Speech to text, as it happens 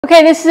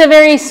Okay, this is a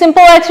very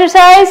simple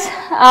exercise,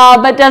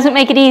 but doesn't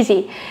make it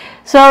easy.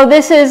 So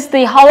this is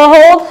the hollow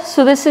hold.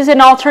 So this is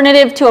an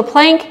alternative to a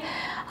plank.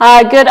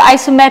 Good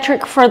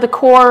isometric for the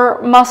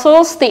core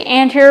muscles, the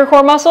anterior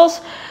core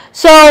muscles.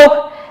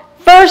 So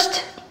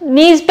first,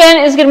 knees bent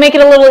is going to make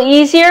it a little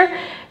easier.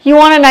 You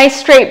want a nice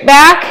straight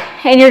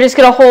back, and you're just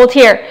going to hold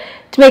here.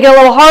 To make it a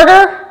little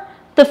harder,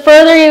 the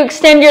further you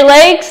extend your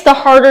legs, the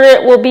harder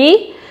it will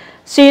be.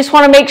 So you just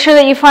want to make sure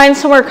that you find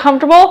somewhere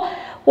comfortable.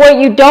 What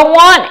you don't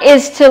want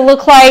is to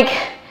look like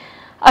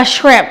a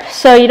shrimp.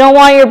 So you don't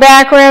want your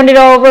back rounded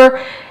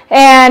over,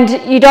 and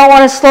you don't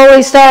want to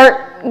slowly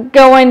start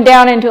going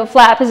down into a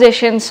flat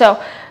position.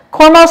 So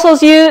core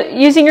muscles,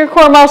 using your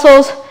core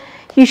muscles,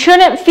 you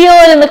shouldn't feel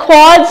it in the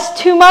quads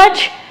too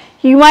much.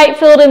 You might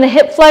feel it in the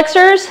hip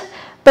flexors,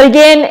 but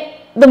again,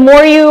 the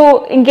more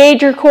you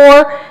engage your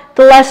core,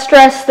 the less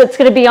stress that's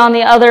going to be on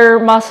the other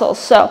muscles.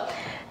 So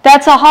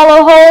that's a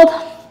hollow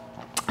hold.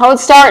 I would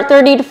start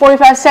 30 to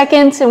 45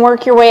 seconds and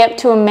work your way up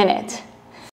to a minute.